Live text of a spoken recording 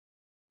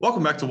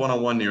Welcome back to One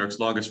on One, New York's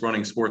longest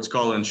running sports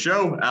call-in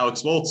show.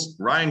 Alex Volts,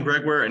 Ryan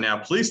Gregoire, and now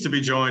pleased to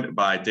be joined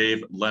by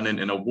Dave Lennon,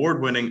 an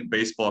award-winning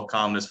baseball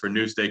columnist for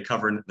Newsday,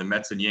 covering the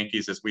Mets and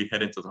Yankees as we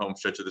head into the home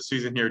stretch of the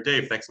season here.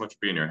 Dave, thanks so much for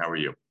being here. How are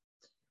you?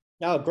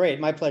 Oh,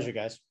 great. My pleasure,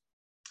 guys.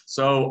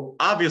 So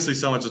obviously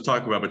so much to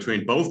talk about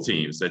between both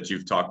teams that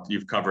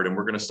you've covered. And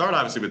we're going to start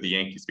obviously with the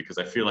Yankees because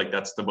I feel like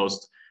that's the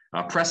most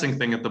pressing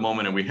thing at the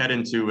moment. And we head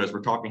into, as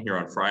we're talking here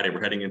on Friday,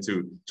 we're heading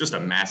into just a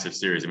massive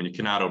series. I mean, you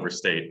cannot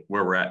overstate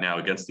where we're at now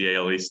against the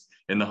AL East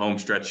in the home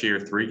stretch here,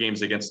 3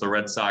 games against the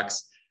Red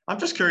Sox. I'm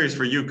just curious,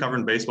 for you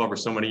covering baseball for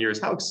so many years,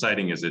 how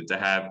exciting is it to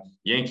have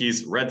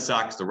Yankees, Red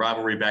Sox, the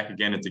rivalry back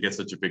again, and to get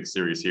such a big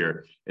series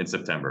here in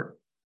September?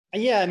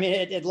 Yeah, I mean,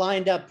 it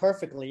lined up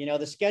perfectly.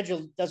 The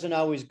schedule doesn't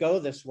always go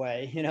this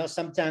way.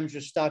 Sometimes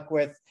you're stuck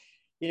with,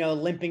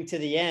 limping to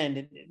the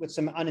end with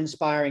some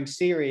uninspiring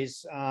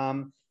series.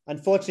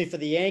 Unfortunately for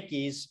the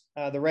Yankees,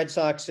 the Red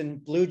Sox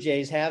and Blue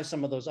Jays have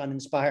some of those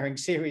uninspiring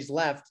series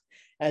left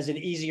as an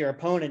easier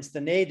opponents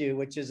than they do,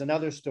 which is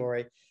another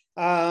story.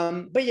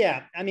 But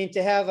yeah, I mean,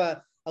 to have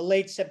a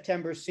late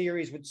September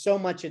series with so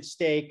much at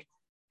stake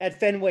at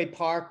Fenway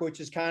Park, which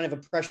is kind of a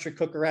pressure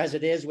cooker as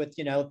it is with,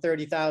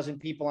 30,000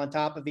 people on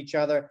top of each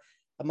other,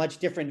 a much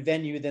different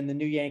venue than the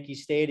new Yankee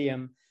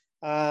Stadium.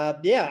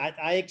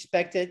 I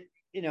expect it.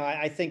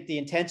 I think the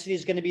intensity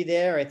is going to be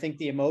there. I think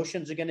the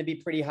emotions are going to be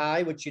pretty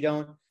high, which you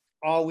don't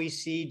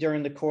always see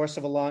during the course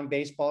of a long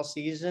baseball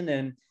season.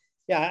 And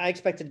yeah, I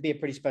expect it to be a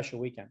pretty special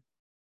weekend.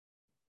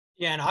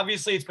 Yeah, and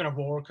obviously it's been a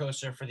roller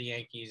coaster for the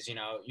Yankees.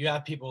 You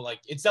have people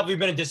it's definitely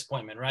been a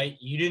disappointment, right?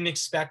 You didn't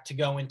expect to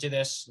go into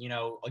this,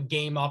 a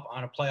game up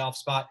on a playoff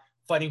spot,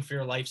 fighting for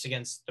your lives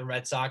against the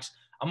Red Sox.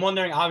 I'm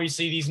wondering,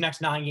 obviously, these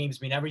next 9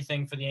 games mean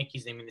everything for the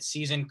Yankees. They mean the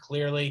season,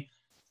 clearly.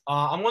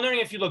 I'm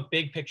wondering if you look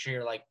big picture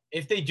here,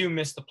 if they do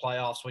miss the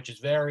playoffs, which is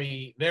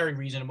very, very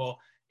reasonable,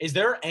 is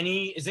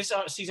this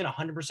season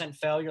 100%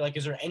 failure?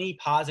 Is there any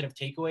positive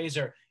takeaways,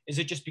 or is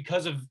it just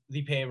because of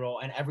the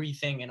payroll and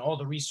everything and all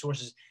the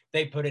resources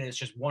they put in, it's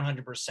just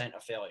 100% a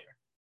failure?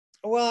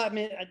 Well, I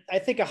mean, I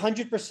think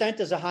 100%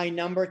 is a high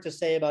number to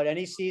say about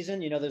any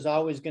season. There's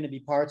always going to be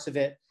parts of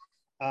it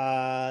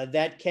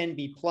that can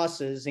be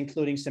pluses,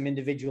 including some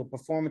individual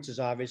performances,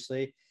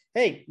 obviously.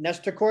 Hey,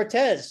 Nestor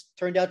Cortez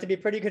turned out to be a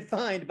pretty good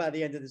find by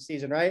the end of the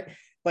season, right?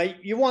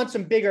 But you want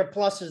some bigger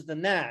pluses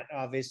than that,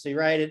 obviously,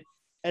 right?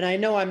 And I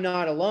know I'm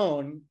not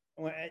alone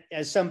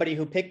as somebody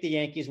who picked the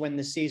Yankees when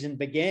the season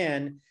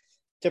began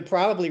to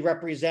probably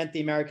represent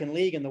the American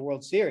League in the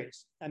World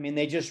Series. I mean,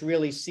 they just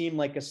really seem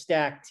like a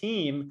stacked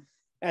team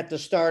at the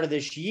start of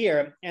this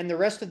year. And the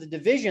rest of the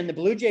division, the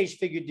Blue Jays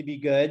figured to be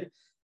good.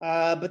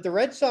 But the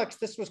Red Sox,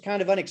 this was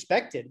kind of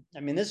unexpected. I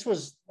mean, this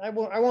was, I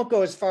won't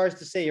go as far as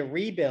to say a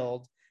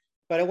rebuild,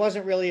 but it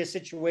wasn't really a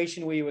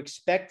situation where you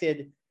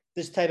expected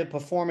this type of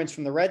performance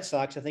from the Red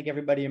Sox. I think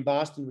everybody in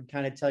Boston would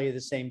kind of tell you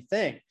the same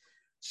thing.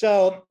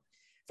 So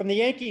from the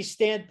Yankees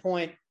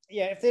standpoint,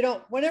 yeah,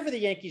 whenever the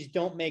Yankees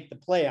don't make the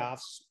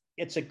playoffs,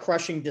 it's a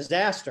crushing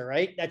disaster,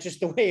 right? That's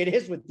just the way it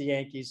is with the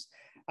Yankees.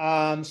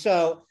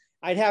 So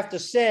I'd have to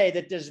say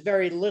that there's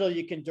very little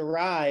you can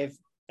derive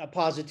a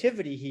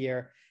positivity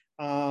here.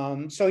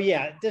 So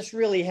yeah, this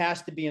really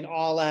has to be an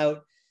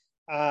all-out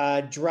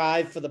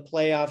drive for the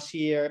playoffs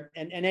here,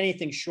 and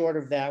anything short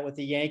of that with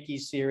the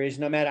Yankees series,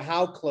 no matter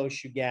how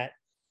close you get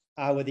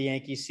with the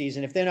Yankees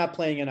season. If they're not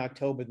playing in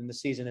October, then the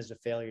season is a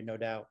failure, no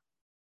doubt.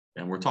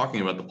 And we're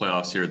talking about the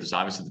playoffs here. There's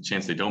obviously the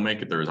chance they don't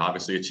make it. There's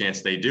obviously a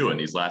chance they do. And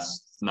these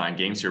last 9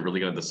 games here are really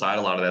going to decide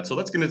a lot of that. So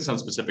let's get into some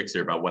specifics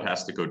here about what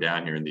has to go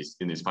down here in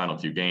these final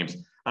few games.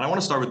 And I want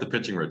to start with the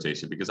pitching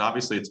rotation, because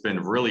obviously it's been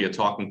really a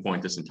talking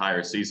point this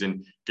entire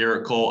season.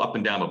 Gerrit Cole up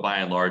and down, but by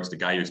and large, the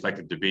guy you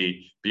expected to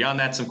be. Beyond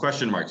that, some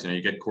question marks.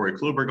 You get Corey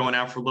Kluber going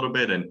out for a little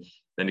bit, and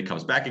then he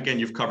comes back again.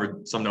 You've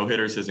covered some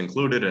no-hitters, his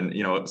included,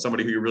 and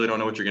somebody who you really don't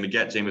know what you're going to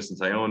get, Jameson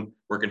Taillon,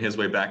 working his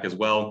way back as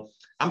well.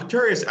 I'm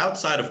curious,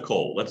 outside of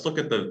Cole, let's look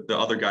at the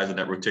other guys in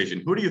that rotation.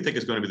 Who do you think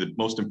is going to be the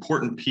most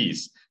important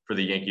piece for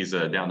the Yankees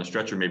down the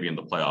stretch, or maybe in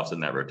the playoffs in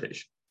that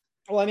rotation?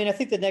 Well, I mean, I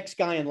think the next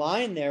guy in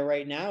line there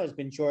right now has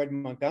been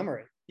Jordan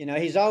Montgomery.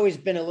 He's always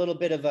been a little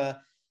bit of a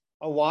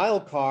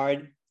wild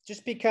card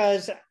just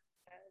because,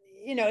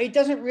 he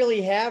doesn't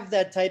really have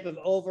that type of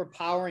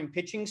overpowering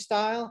pitching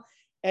style.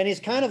 And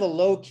he's kind of a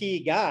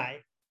low-key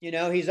guy.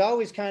 He's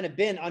always kind of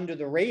been under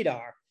the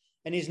radar.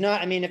 And he's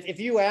not, I mean, if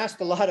you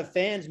asked a lot of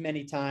fans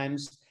many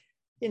times,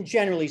 in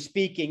generally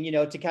speaking,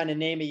 to kind of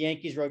name a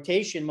Yankees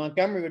rotation,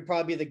 Montgomery would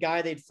probably be the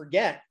guy they'd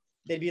forget.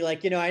 They'd be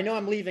like, I know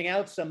I'm leaving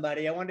out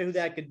somebody. I wonder who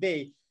that could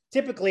be.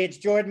 Typically, it's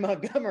Jordan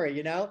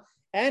Montgomery,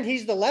 and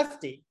he's the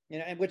lefty,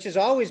 which has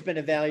always been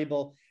a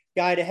valuable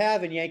guy to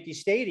have in Yankee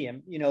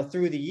Stadium,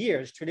 through the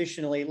years.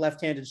 Traditionally,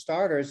 left-handed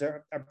starters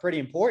are pretty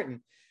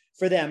important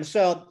for them.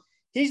 So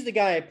he's the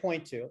guy I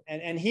point to.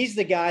 And he's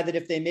the guy that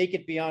if they make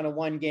it beyond a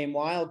 1-game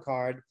wild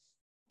card,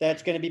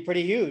 that's going to be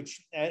pretty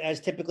huge. As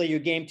typically your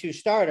game 2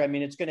 starter, I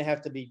mean, it's going to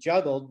have to be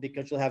juggled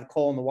because you'll have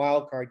Cole in the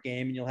wild card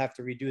game and you'll have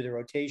to redo the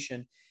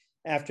rotation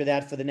after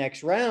that for the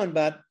next round.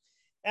 But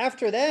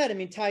after that, I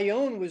mean,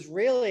 Taillon was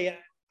really,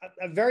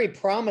 a very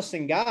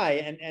promising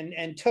guy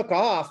and took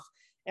off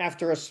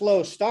after a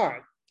slow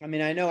start. I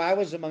mean, I know I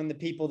was among the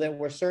people that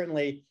were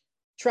certainly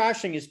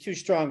trashing is too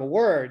strong a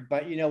word,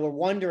 but, you know, we're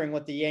wondering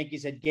what the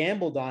Yankees had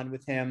gambled on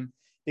with him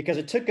because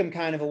it took him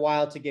kind of a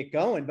while to get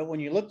going. But when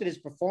you looked at his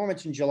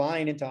performance in July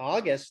and into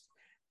August,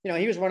 you know,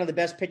 he was one of the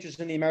best pitchers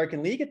in the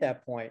American League at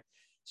that point.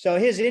 So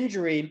his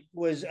injury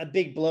was a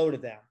big blow to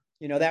them.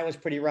 You know, that was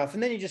pretty rough.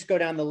 And then you just go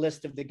down the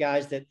list of the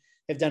guys that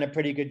have done a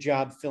pretty good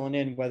job filling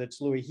in, whether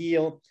it's Louis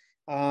Heel,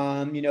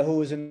 you know, who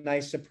was a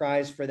nice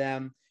surprise for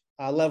them,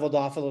 leveled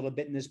off a little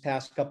bit in his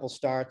past couple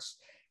starts.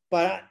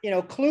 But, you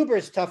know, Kluber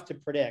is tough to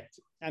predict.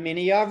 I mean,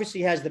 he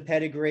obviously has the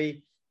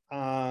pedigree.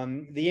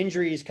 The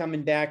injury he's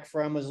coming back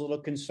from was a little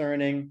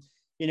concerning.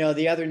 You know,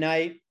 the other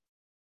night,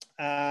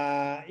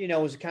 you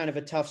know, was kind of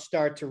a tough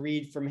start to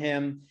read from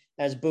him.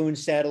 As Boone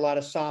said, a lot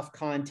of soft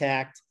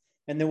contact.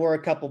 And there were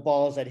a couple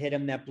balls that hit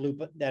him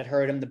that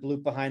hurt him, the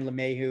bloop behind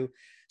LeMahieu.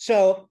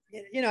 So,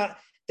 you know,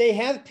 they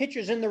have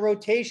pitchers in the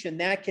rotation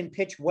that can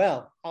pitch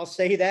well. I'll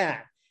say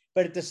that.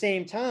 But at the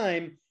same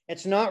time,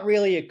 it's not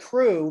really a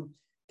crew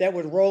that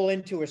would roll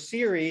into a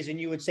series and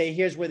you would say,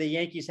 here's where the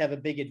Yankees have a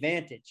big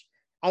advantage.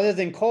 Other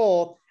than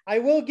Cole, I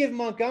will give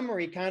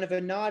Montgomery kind of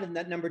a nod in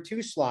that number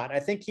 2 slot. I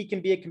think he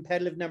can be a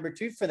competitive number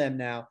 2 for them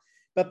now.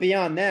 But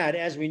beyond that,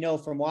 as we know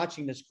from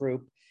watching this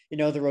group, you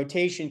know, the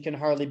rotation can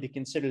hardly be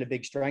considered a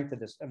big strength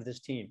of this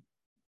team.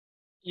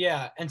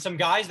 Yeah, and some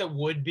guys that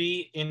would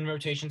be in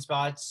rotation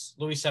spots,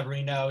 Luis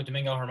Severino,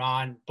 Domingo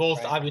Germán, both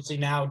Right. obviously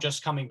now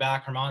just coming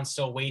back. Germán's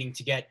still waiting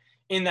to get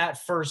in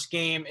that first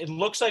game. It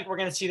looks like we're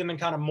going to see them in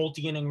kind of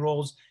multi-inning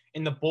roles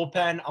in the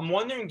bullpen. I'm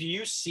wondering, do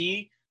you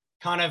see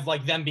kind of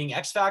like them being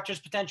X factors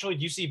potentially?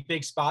 Do you see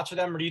big spots for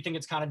them, or do you think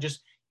it's kind of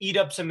just eat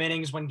up some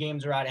innings when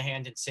games are out of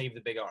hand and save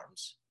the big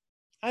arms?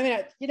 I mean,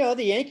 you know,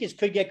 the Yankees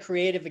could get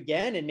creative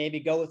again and maybe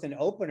go with an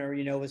opener,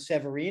 you know, with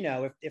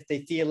Severino if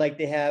they feel like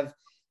they have,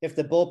 if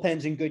the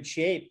bullpen's in good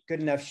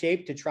enough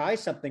shape to try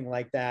something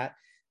like that.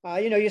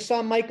 You know, you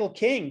saw Michael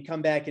King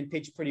come back and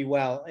pitch pretty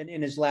well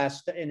in his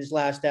last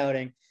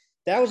outing.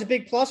 That was a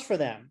big plus for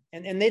them.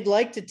 And they'd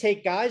like to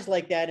take guys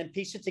like that and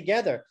piece it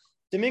together.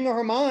 Domingo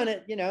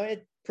Germán, you know,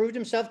 it proved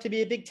himself to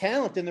be a big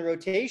talent in the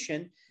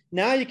rotation.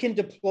 Now you can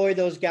deploy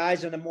those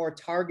guys in a more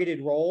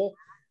targeted role.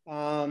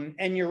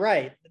 And you're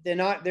right. They're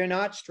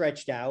not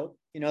stretched out.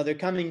 You know, they're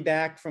coming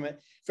back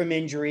from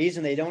injuries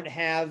and they don't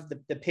have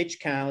the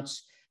pitch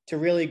counts to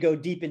really go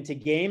deep into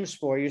games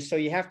for you. So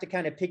you have to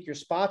kind of pick your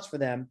spots for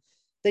them.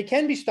 They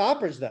can be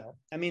stoppers though.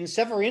 I mean,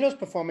 Severino's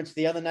performance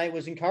the other night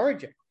was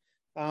encouraging.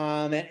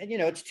 And you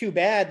know, it's too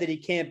bad that he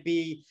can't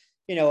be,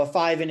 you know, a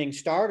 5-inning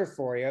starter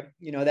for you.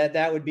 You know,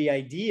 that would be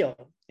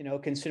ideal, you know,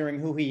 considering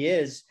who he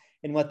is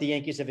and what the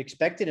Yankees have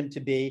expected him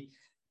to be.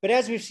 But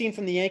as we've seen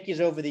from the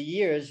Yankees over the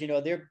years, you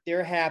know,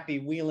 they're happy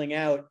wheeling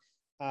out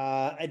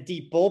a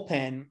deep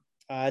bullpen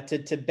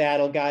to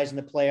battle guys in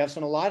the playoffs.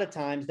 And a lot of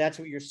times that's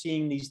what you're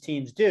seeing these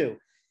teams do.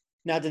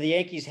 Now, do the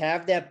Yankees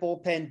have that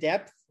bullpen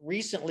depth?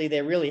 Recently,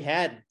 they really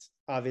hadn't,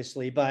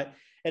 obviously, but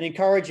an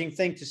encouraging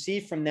thing to see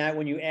from that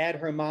when you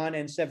add Germán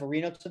and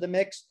Severino to the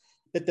mix,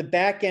 that the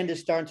back end is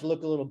starting to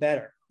look a little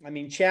better. I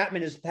mean,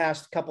 Chapman has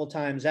passed a couple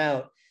times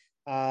out,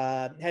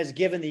 has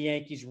given the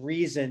Yankees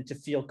reason to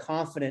feel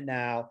confident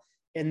now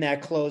in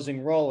that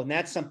closing role. And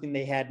that's something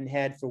they hadn't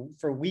had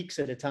for weeks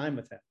at a time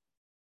with him.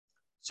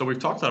 So we've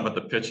talked a lot about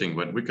the pitching,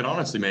 but we could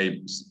honestly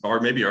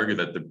maybe argue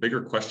that the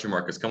bigger question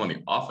mark has come on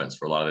the offense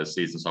for a lot of this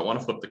season. So I want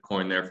to flip the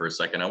coin there for a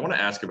second. I want to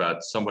ask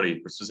about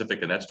somebody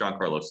specific, and that's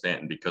Giancarlo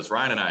Stanton, because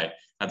Ryan and I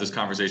had this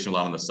conversation a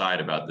lot on the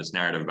side about this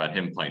narrative about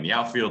him playing the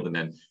outfield and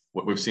then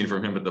what we've seen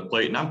from him at the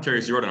plate. And I'm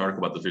curious, you wrote an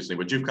article about this recently,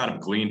 but you've kind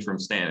of gleaned from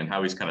Stanton and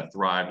how he's kind of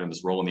thrived in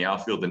this role in the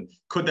outfield. And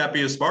could that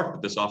be a spark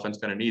that this offense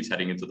kind of needs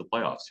heading into the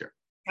playoffs here?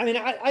 I mean,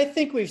 I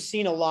think we've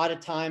seen a lot of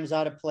times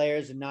out of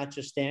players and not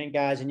just Stanton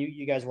guys, and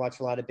you guys watch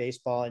a lot of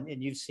baseball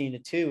and you've seen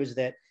it too, is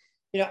that,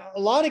 you know, a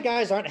lot of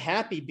guys aren't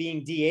happy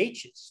being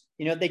DHs.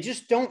 You know, they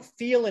just don't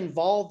feel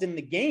involved in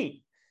the game,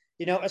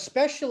 you know,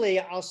 especially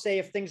I'll say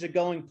if things are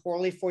going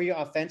poorly for you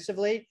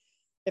offensively.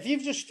 If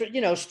you've just,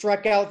 you know,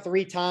 struck out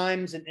 3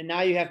 times and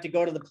now you have to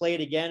go to the plate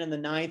again in the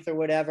 9th or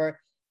whatever,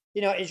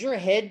 you know, is your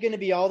head going to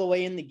be all the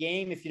way in the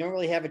game if you don't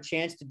really have a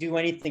chance to do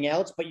anything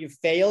else, but you've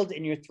failed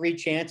in your 3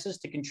 chances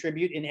to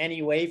contribute in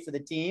any way for the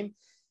team?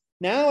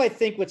 Now, I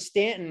think with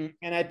Stanton,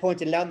 and I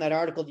pointed it out in that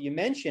article that you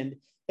mentioned,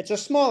 it's a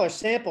smaller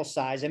sample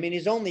size. I mean,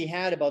 he's only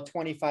had about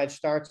 25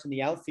 starts in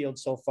the outfield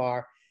so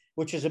far,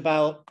 which is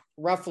about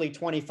roughly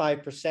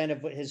 25%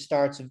 of his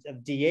starts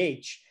of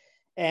DH.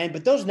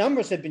 But those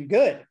numbers have been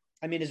good.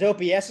 I mean, his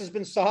OPS has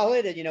been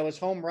solid and, you know, his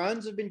home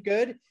runs have been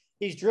good.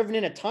 He's driven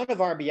in a ton of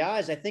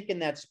RBIs. I think in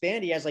that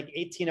span, he has like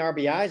 18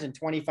 RBIs in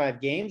 25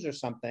 games or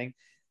something.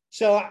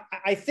 So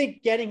I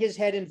think getting his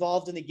head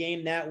involved in the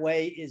game that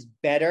way is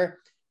better.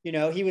 You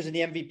know, he was in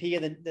the MVP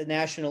of the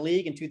National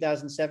League in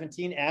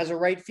 2017 as a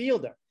right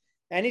fielder.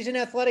 And he's an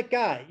athletic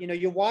guy. You know,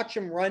 you watch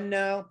him run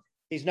now.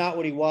 He's not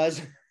what he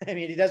was. I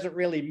mean, he doesn't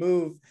really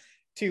move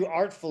too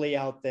artfully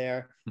out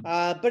there,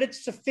 but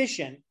it's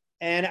sufficient.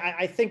 And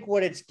I think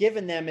what it's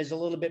given them is a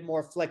little bit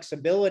more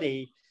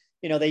flexibility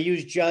they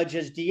use Judge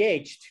as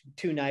DH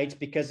two nights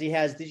because he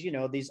has these,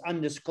 these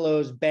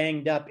undisclosed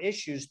banged up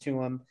issues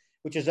to him,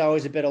 which is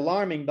always a bit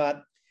alarming.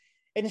 But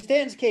in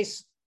Stanton's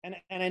case, and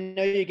I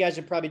know you guys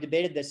have probably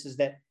debated this, is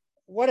that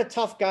what a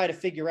tough guy to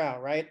figure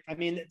out, right? I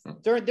mean,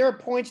 there are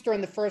points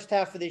during the first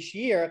half of this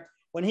year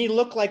when he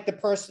looked like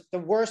the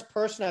worst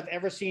person I've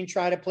ever seen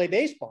try to play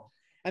baseball.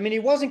 I mean, he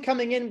wasn't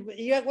coming in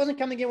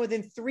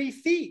within 3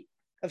 feet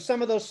of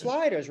some of those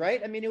sliders,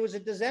 right? I mean, it was a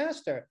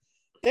disaster.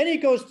 Then he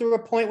goes through a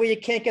point where you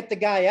can't get the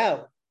guy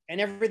out,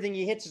 and everything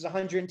he hits is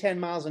 110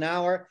 miles an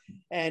hour,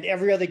 and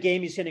every other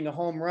game he's hitting a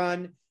home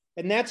run.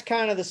 And that's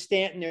kind of the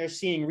Stanton they're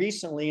seeing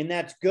recently, and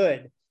that's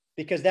good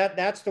because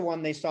that's the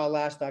one they saw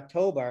last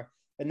October,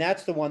 and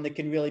that's the one that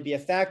can really be a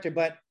factor.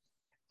 But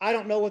I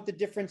don't know what the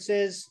difference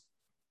is.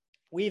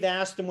 We've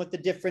asked him what the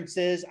difference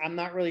is. I'm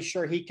not really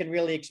sure he can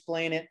really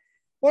explain it.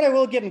 What I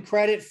will give him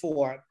credit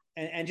for,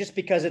 and just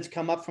because it's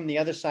come up from the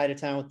other side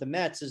of town with the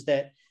Mets, is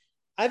that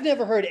I've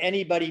never heard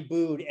anybody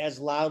booed as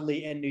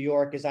loudly in New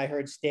York as I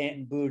heard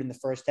Stanton booed in the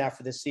first half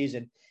of the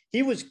season.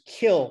 He was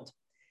killed,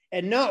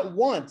 and not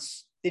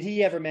once did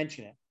he ever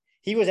mention it.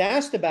 He was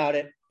asked about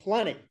it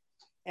plenty,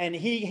 and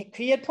he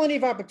had plenty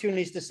of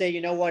opportunities to say,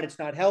 you know what, it's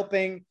not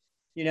helping.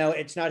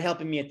 It's not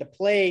helping me at the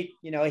plate.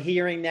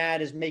 Hearing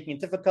that is making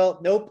it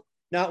difficult. Nope,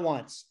 not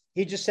once.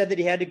 He just said that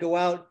he had to go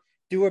out,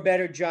 do a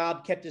better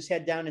job, kept his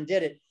head down and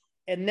did it.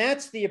 And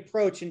that's the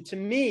approach. And to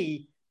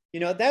me,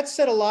 that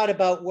said a lot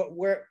about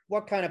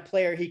what kind of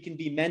player he can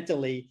be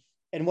mentally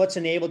and what's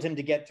enabled him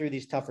to get through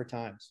these tougher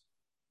times.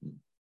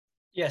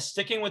 Yeah,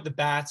 sticking with the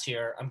bats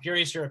here, I'm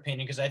curious your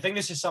opinion because I think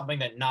this is something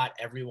that not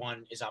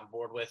everyone is on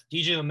board with.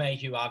 DJ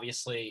LeMahieu,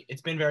 obviously,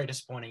 it's been a very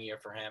disappointing year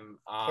for him.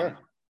 Sure.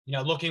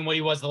 Looking what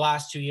he was the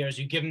last 2 years,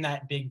 you give him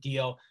that big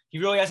deal. He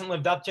really hasn't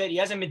lived up to it. He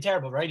hasn't been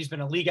terrible, right? He's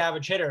been a league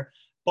average hitter.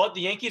 But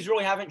the Yankees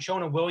really haven't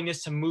shown a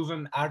willingness to move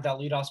him out of that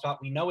leadoff spot.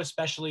 We know,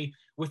 especially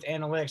with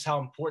analytics, how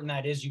important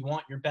that is. You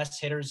want your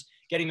best hitters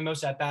getting the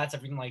most at-bats,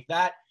 everything like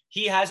that.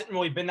 He hasn't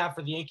really been that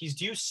for the Yankees.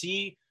 Do you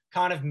see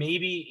kind of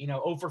maybe,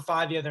 0 for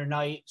 5 the other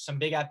night, some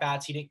big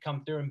at-bats, he didn't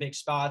come through in big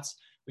spots.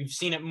 We've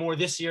seen it more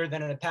this year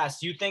than in the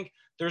past. Do you think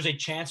there's a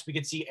chance we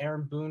could see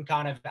Aaron Boone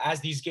kind of, as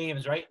these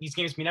games, right? These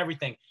games mean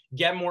everything.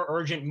 Get more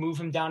urgent, move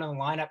him down in the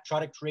lineup, try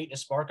to create a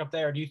spark up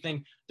there? Or do you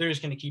think they're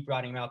just going to keep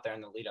riding him out there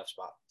in the leadoff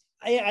spot?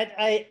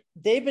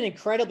 They've been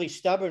incredibly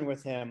stubborn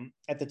with him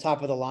at the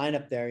top of the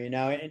lineup there,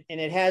 and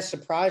it has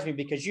surprised me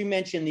because you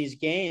mentioned these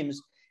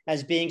games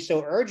as being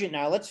so urgent.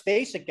 Now, let's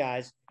face it,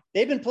 guys,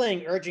 they've been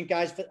playing urgent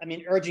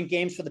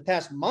games for the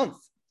past month,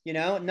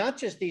 not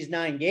just these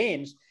 9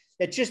 games.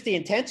 It's just the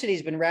intensity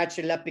has been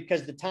ratcheted up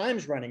because the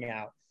time's running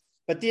out.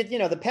 But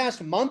the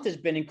past month has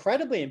been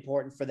incredibly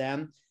important for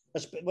them,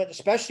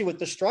 especially with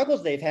the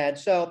struggles they've had.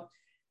 So,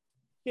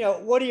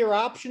 what are your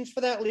options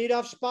for that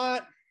leadoff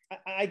spot?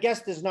 I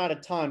guess there's not a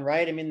ton,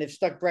 right? I mean, they've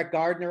stuck Brett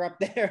Gardner up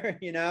there,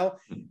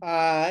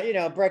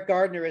 Brett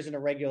Gardner isn't a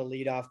regular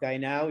leadoff guy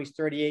now. He's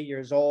 38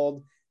 years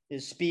old.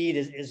 His speed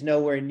is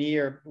nowhere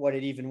near what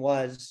it even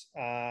was,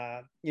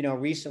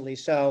 recently.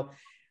 So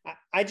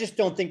I just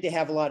don't think they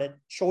have a lot of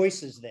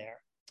choices there.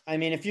 I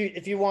mean,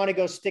 if you want to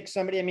go stick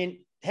somebody, I mean,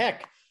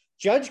 heck,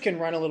 Judge can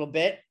run a little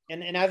bit.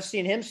 And I've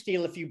seen him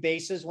steal a few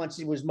bases once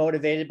he was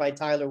motivated by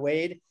Tyler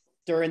Wade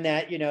during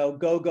that,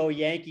 go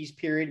Yankees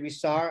period we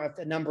saw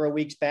a number of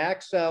weeks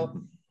back.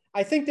 So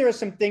I think there are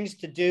some things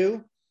to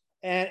do.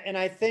 And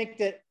I think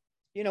that,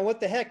 what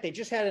the heck, they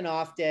just had an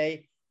off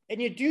day.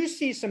 And you do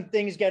see some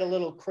things get a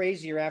little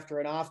crazier after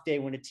an off day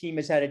when a team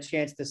has had a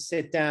chance to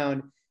sit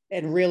down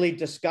and really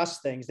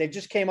discuss things. They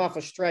just came off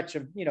a stretch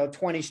of,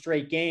 20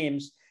 straight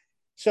games.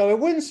 So it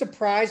wouldn't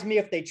surprise me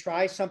if they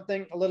try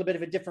something, a little bit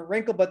of a different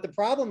wrinkle. But the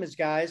problem is,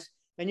 guys,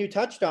 and you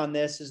touched on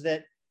this, is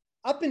that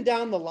up and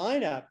down the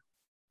lineup,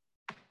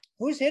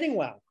 who's hitting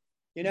well?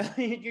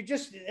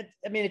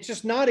 It's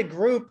just not a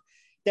group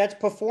that's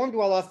performed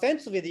well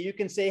offensively that you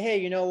can say, hey,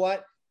 you know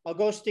what? I'll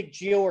go stick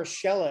Gio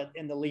Urshela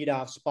in the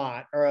leadoff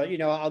spot, or,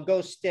 I'll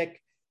go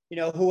stick,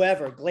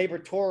 whoever,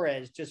 Gleyber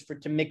Torres, just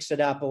to mix it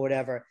up or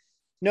whatever.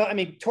 No, I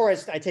mean,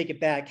 Torres, I take it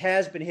back,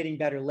 has been hitting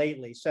better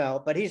lately.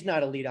 So, but he's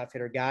not a leadoff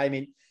hitter guy. I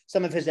mean,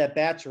 some of his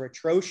at-bats are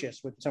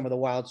atrocious with some of the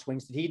wild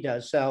swings that he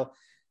does. So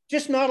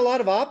just not a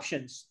lot of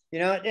options,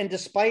 and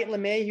despite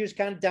LeMahieu's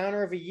kind of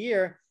downer of a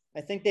year,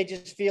 I think they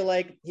just feel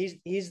like he's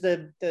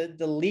the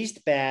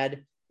least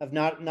bad of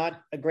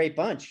not a great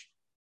bunch.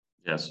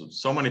 Yeah,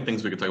 so many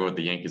things we could talk about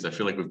the Yankees. I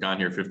feel like we've gone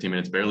here 15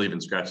 minutes, barely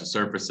even scratched the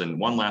surface, and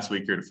one last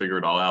week here to figure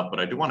it all out. But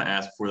I do want to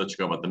ask before we let you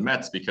go about the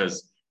Mets,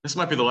 because this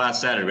might be the last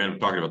Saturday we end up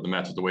talking about the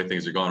Mets with the way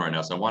things are going right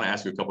now. So I want to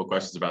ask you a couple of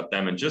questions about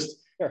them. And just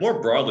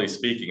more broadly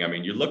speaking, I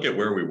mean, you look at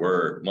where we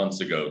were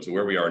months ago to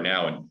where we are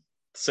now, and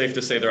safe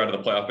to say they're out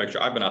of the playoff picture.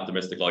 I've been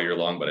optimistic all year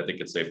long, but I think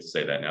it's safe to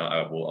say that now.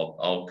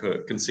 I'll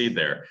concede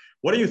there.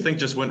 What do you think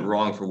just went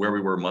wrong from where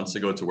we were months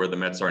ago to where the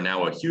Mets are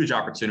now? A huge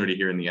opportunity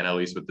here in the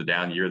NL East with the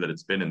down year that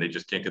it's been, and they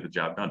just can't get the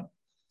job done.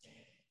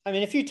 I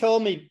mean, if you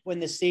told me when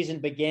the season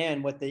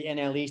began what the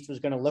NL East was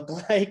going to look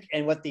like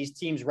and what these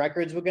teams'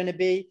 records were going to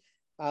be,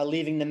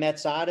 leaving the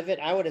Mets out of it,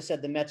 I would have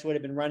said the Mets would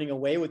have been running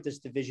away with this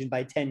division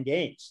by 10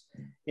 games.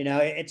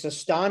 It's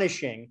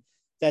astonishing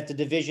that the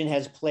division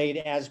has played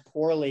as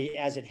poorly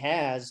as it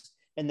has,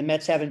 and the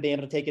Mets haven't been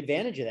able to take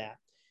advantage of that.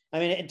 I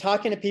mean,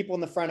 talking to people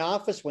in the front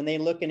office, when they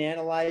look and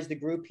analyze the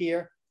group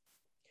here,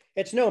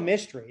 it's no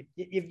mystery.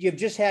 You've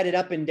just had it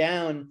up and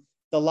down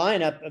the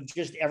lineup of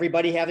just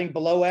everybody having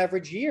below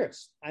average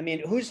years. I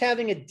mean, who's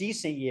having a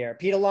decent year?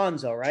 Pete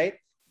Alonso, right?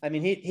 I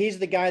mean, he's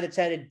the guy that's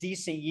had a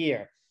decent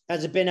year.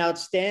 Has it been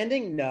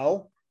outstanding?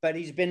 No, but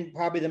he's been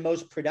probably the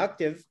most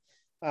productive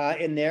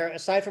in there,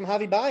 aside from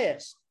Javi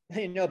Baez.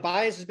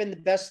 Baez has been the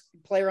best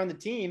player on the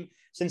team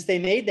since they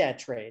made that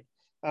trade.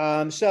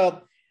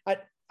 So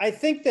I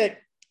think that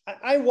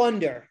I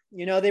wonder,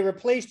 they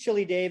replaced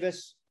Chili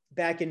Davis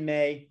back in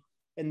May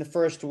in the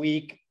first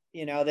week,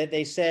 that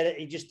they said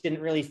he just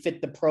didn't really fit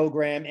the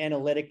program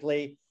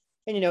analytically.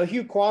 And,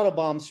 Hugh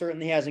Quattlebaum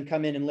certainly hasn't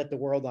come in and lit the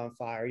world on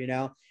fire.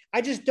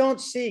 I just don't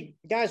see,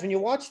 guys, when you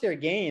watch their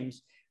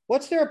games,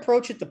 what's their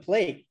approach at the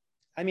plate?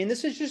 I mean,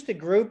 this is just a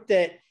group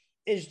that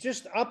is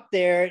just up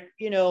there,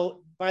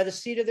 by the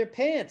seat of their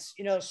pants,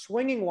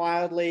 swinging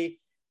wildly.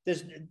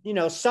 There's,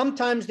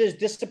 sometimes there's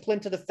discipline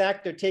to the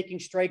fact they're taking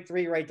strike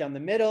three right down the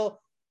middle.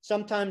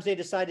 Sometimes they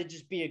decide to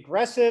just be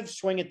aggressive,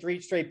 swing at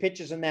 3 straight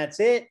pitches, and that's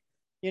it.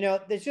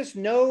 There's just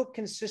no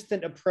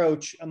consistent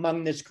approach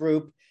among this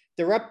group.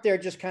 They're up there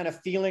just kind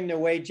of feeling their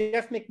way.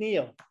 Jeff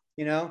McNeil,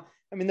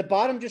 the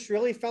bottom just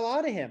really fell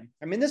out of him.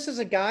 I mean, this is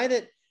a guy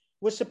that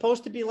was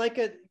supposed to be like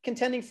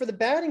contending for the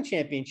batting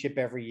championship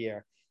every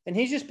year. And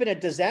he's just been a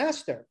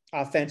disaster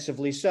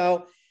offensively.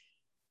 So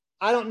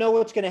I don't know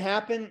what's going to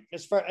happen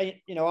as far,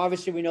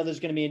 obviously we know there's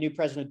going to be a new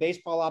president of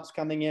baseball ops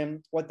coming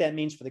in, what that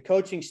means for the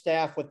coaching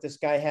staff, what this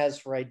guy has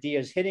for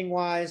ideas hitting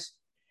wise.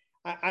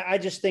 I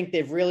just think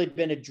they've really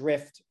been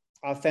adrift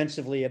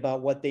offensively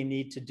about what they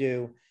need to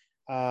do.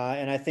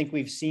 And I think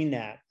we've seen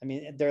that. I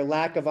mean, their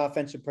lack of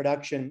offensive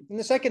production in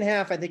the second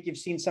half, I think you've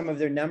seen some of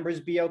their numbers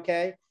be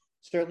okay,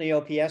 certainly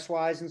OPS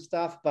wise and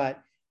stuff.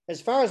 But as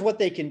far as what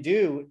they can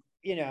do,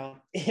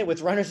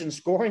 with runners in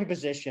scoring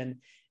position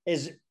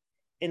is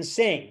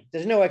insane.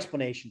 There's no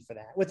explanation for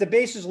that. With the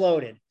bases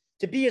loaded,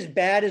 to be as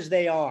bad as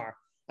they are,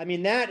 I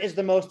mean, that is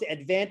the most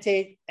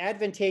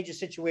advantageous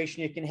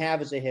situation you can have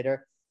as a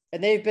hitter.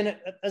 And they've been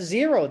a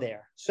zero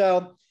there.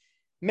 So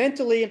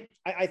mentally,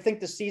 I think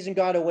the season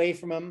got away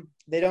from them.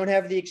 They don't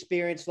have the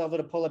experience level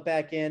to pull it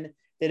back in.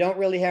 They don't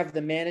really have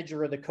the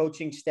manager or the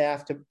coaching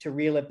staff to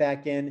reel it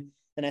back in.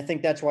 And I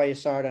think that's why you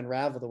saw it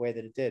unravel the way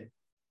that it did.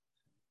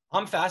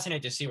 I'm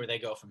fascinated to see where they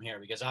go from here,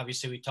 because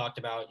obviously we talked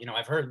about,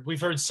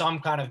 we've heard some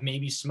kind of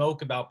maybe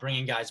smoke about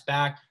bringing guys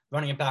back,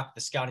 running it back with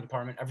the scouting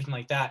department, everything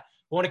like that.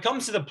 But when it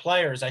comes to the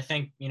players, I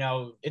think,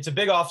 it's a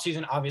big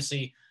offseason,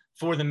 obviously,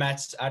 for the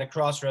Mets at a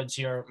crossroads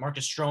here.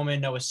 Marcus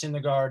Stroman, Noah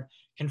Syndergaard,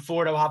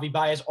 Conforto, Javi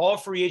Baez, all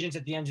free agents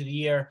at the end of the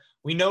year.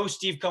 We know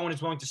Steve Cohen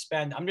is willing to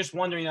spend. I'm just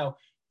wondering,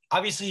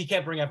 obviously he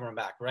can't bring everyone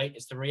back, right?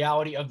 It's the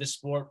reality of the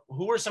sport.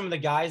 Who are some of the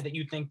guys that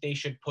you think they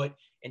should put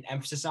an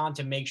emphasis on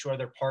to make sure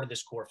they're part of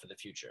this core for the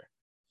future?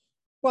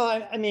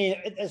 Well, I mean,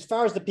 as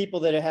far as the people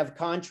that have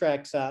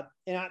contracts up,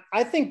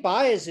 I think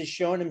Baez has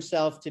shown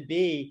himself to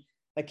be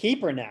a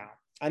keeper now.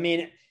 I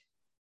mean,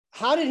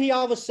 how did he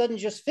all of a sudden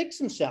just fix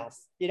himself?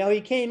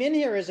 He came in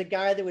here as a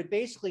guy that would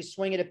basically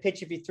swing at a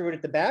pitch if he threw it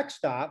at the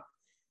backstop.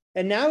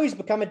 And now he's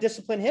become a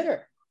disciplined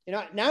hitter.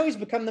 Now he's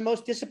become the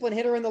most disciplined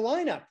hitter in the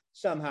lineup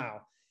somehow.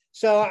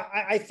 So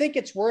I think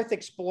it's worth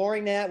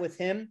exploring that with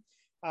him.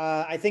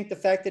 I think the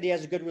fact that he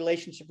has a good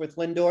relationship with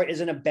Lindor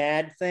isn't a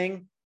bad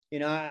thing.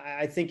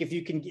 I think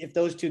if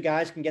those two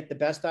guys can get the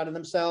best out of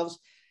themselves,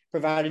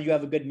 provided you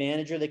have a good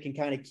manager that can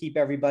kind of keep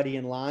everybody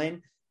in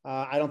line,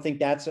 I don't think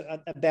that's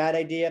a bad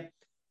idea.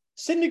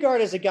 Syndergaard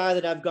is a guy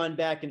that I've gone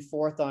back and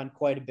forth on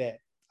quite a bit.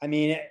 I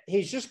mean,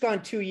 he's just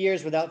gone 2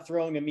 years without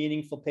throwing a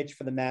meaningful pitch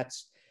for the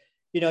Mets.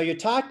 You're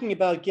talking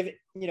about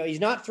he's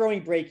not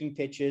throwing breaking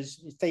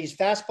pitches. He's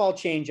fastball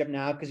changeup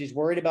now because he's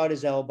worried about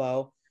his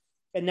elbow.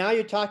 And now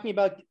you're talking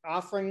about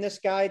offering this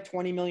guy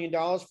 $20 million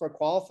for a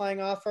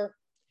qualifying offer.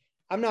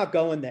 I'm not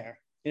going there.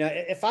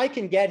 If I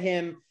can get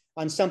him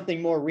on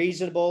something more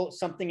reasonable,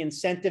 something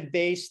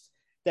incentive-based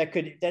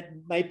that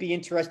might be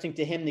interesting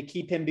to him to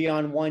keep him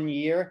beyond 1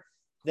 year,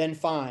 then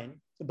fine.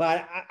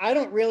 But I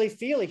don't really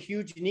feel a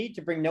huge need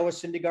to bring Noah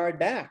Syndergaard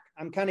back.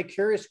 I'm kind of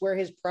curious where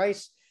his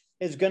price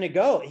is going to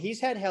go. He's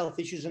had health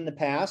issues in the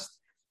past.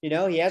 He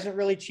hasn't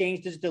really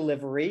changed his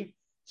delivery.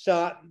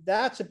 So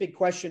that's a big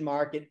question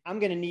mark. And I'm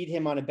going to need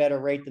him on a better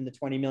rate than the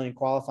 $20 million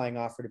qualifying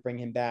offer to bring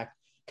him back.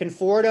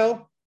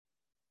 Conforto,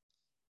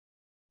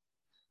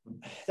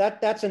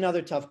 that's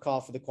another tough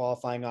call for the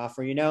qualifying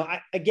offer.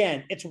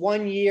 Again, it's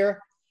 1 year.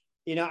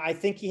 I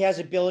think he has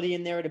ability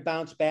in there to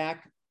bounce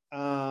back.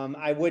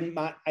 I wouldn't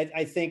mind.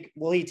 I think,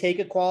 will he take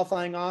a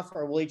qualifying offer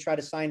or will he try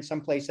to sign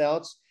someplace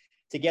else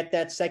to get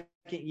that second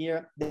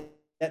year?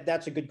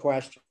 That's a good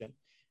question.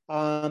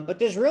 But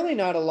there's really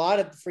not a lot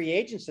of free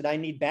agents that I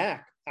need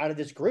back out of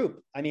this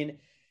group. I mean,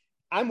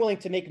 I'm willing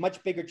to make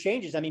much bigger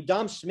changes. I mean,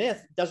 Dom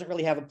Smith doesn't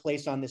really have a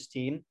place on this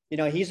team. You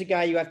know, he's a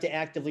guy you have to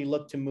actively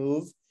look to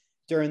move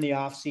during the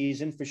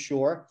offseason for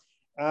sure.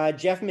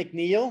 Jeff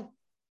McNeil,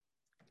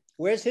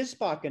 where's his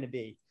spot going to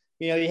be?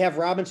 You know, you have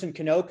Robinson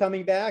Cano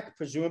coming back.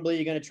 Presumably,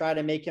 you're going to try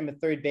to make him a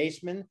third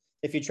baseman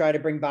if you try to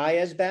bring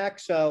Baez back.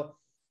 So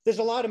there's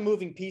a lot of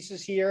moving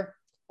pieces here.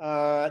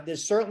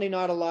 There's certainly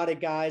not a lot of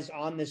guys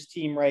on this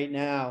team right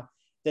now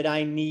that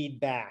I need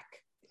back.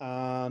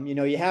 You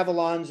know, you have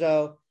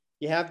Alonso,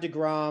 you have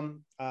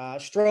DeGrom,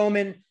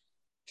 Stroman.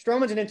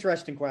 Stroman's an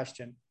interesting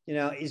question. You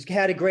know, he's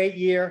had a great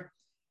year.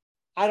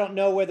 I don't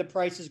know where the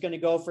price is going to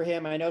go for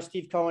him. I know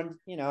Steve Cohen,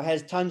 you know,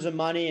 has tons of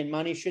money, and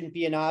money shouldn't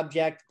be an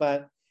object,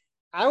 but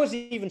I was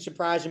even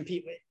surprised when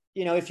people,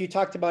 you know, if you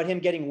talked about him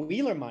getting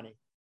Wheeler money,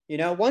 you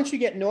know, once you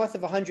get north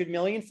of 100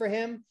 million for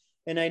him,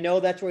 and I know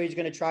that's where he's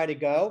going to try to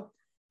go,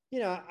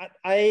 you know,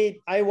 I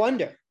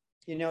wonder,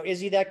 you know, is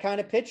he that kind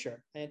of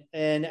pitcher?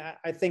 And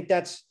I think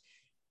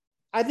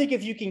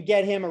if you can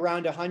get him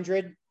around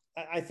 100,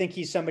 I think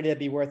he's somebody that'd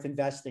be worth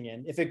investing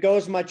in. If it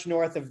goes much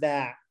north of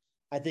that,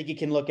 I think you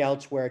can look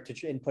elsewhere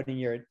in putting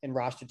your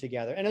roster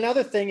together. And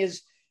another thing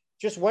is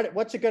just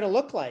what's it going to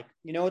look like?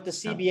 You know, with the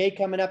CBA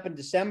coming up in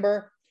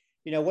December,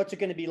 you know, what's it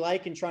going to be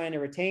like in trying to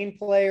retain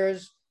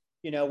players?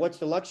 You know, what's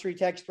the luxury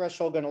tax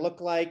threshold going to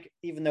look like?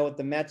 Even though with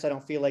the Mets, I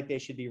don't feel like they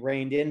should be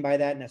reined in by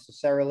that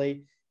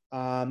necessarily.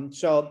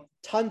 So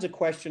tons of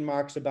question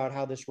marks about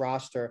how this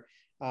roster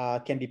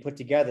can be put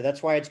together.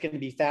 That's why it's going to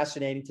be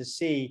fascinating to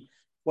see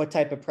what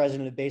type of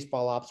president of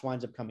baseball ops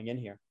winds up coming in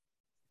here.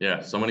 Yeah,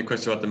 so many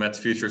questions about the Mets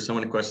future, so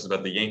many questions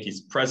about the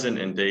Yankees present.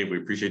 And Dave, we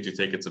appreciate you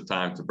taking some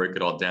time to break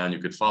it all down. You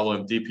could follow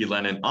him, DP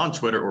Lennon, on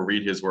Twitter or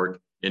read his work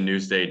in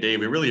Newsday. Dave,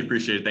 we really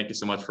appreciate it. Thank you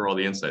so much for all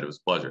the insight. It was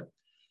a pleasure.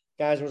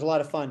 Guys, it was a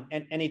lot of fun.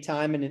 And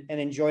anytime, and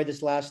enjoy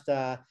this last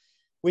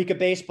week of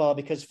baseball,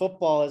 because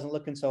football isn't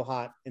looking so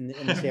hot in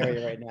this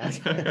area right now.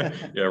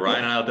 Yeah,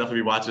 Ryan and I will definitely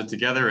be watching it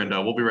together, and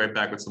we'll be right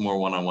back with some more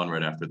one-on-one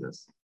right after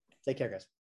this. Take care, guys.